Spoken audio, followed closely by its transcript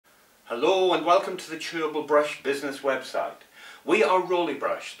Hello and welcome to the Chewable Brush business website. We are Rolly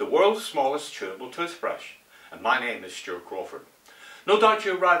Brush, the world's smallest chewable toothbrush, and my name is Stuart Crawford. No doubt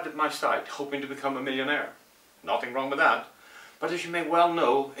you arrived at my site hoping to become a millionaire. Nothing wrong with that, but as you may well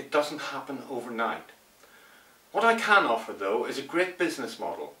know, it doesn't happen overnight. What I can offer though is a great business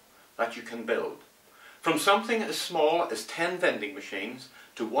model that you can build. From something as small as 10 vending machines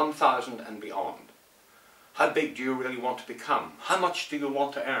to 1,000 and beyond. How big do you really want to become? How much do you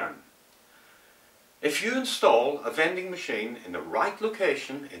want to earn? If you install a vending machine in the right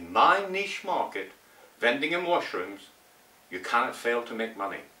location in my niche market, vending in washrooms, you cannot fail to make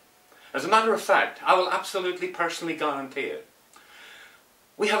money. As a matter of fact, I will absolutely personally guarantee it.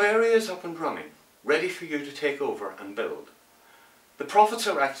 We have areas up and running, ready for you to take over and build. The profits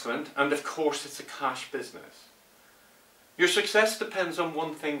are excellent, and of course it's a cash business. Your success depends on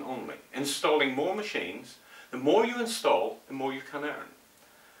one thing only: installing more machines. The more you install, the more you can earn.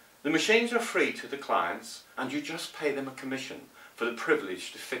 The machines are free to the clients, and you just pay them a commission for the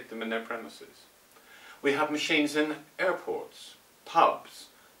privilege to fit them in their premises. We have machines in airports, pubs,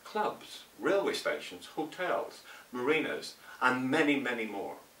 clubs, railway stations, hotels, marinas, and many, many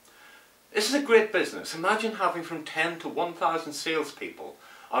more. This is a great business. Imagine having from 10 to 1,000 salespeople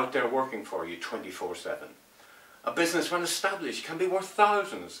out there working for you 24/7. A business when established can be worth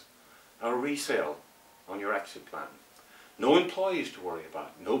thousands. A resale on your exit plan. No employees to worry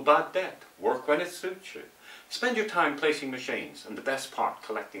about, no bad debt, work when it suits you. Spend your time placing machines and the best part,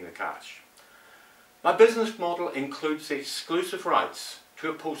 collecting the cash. My business model includes the exclusive rights to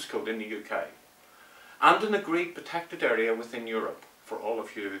a postcode in the UK and an agreed protected area within Europe for all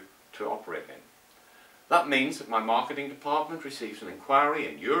of you to operate in. That means that my marketing department receives an inquiry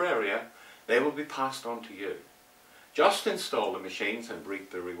in your area, they will be passed on to you. Just install the machines and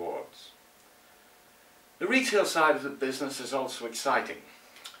reap the rewards. The retail side of the business is also exciting.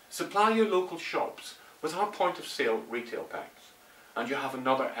 Supply your local shops with our point of sale retail packs and you have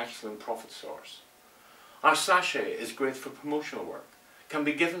another excellent profit source. Our sachet is great for promotional work, can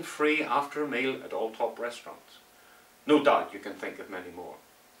be given free after a meal at all top restaurants. No doubt you can think of many more.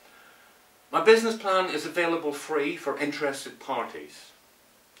 My business plan is available free for interested parties.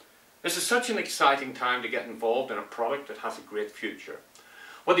 This is such an exciting time to get involved in a product that has a great future.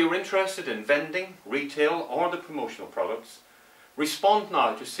 Whether you're interested in vending, retail or the promotional products, respond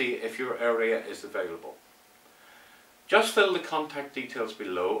now to see if your area is available. Just fill the contact details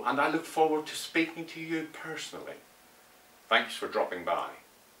below and I look forward to speaking to you personally. Thanks for dropping by.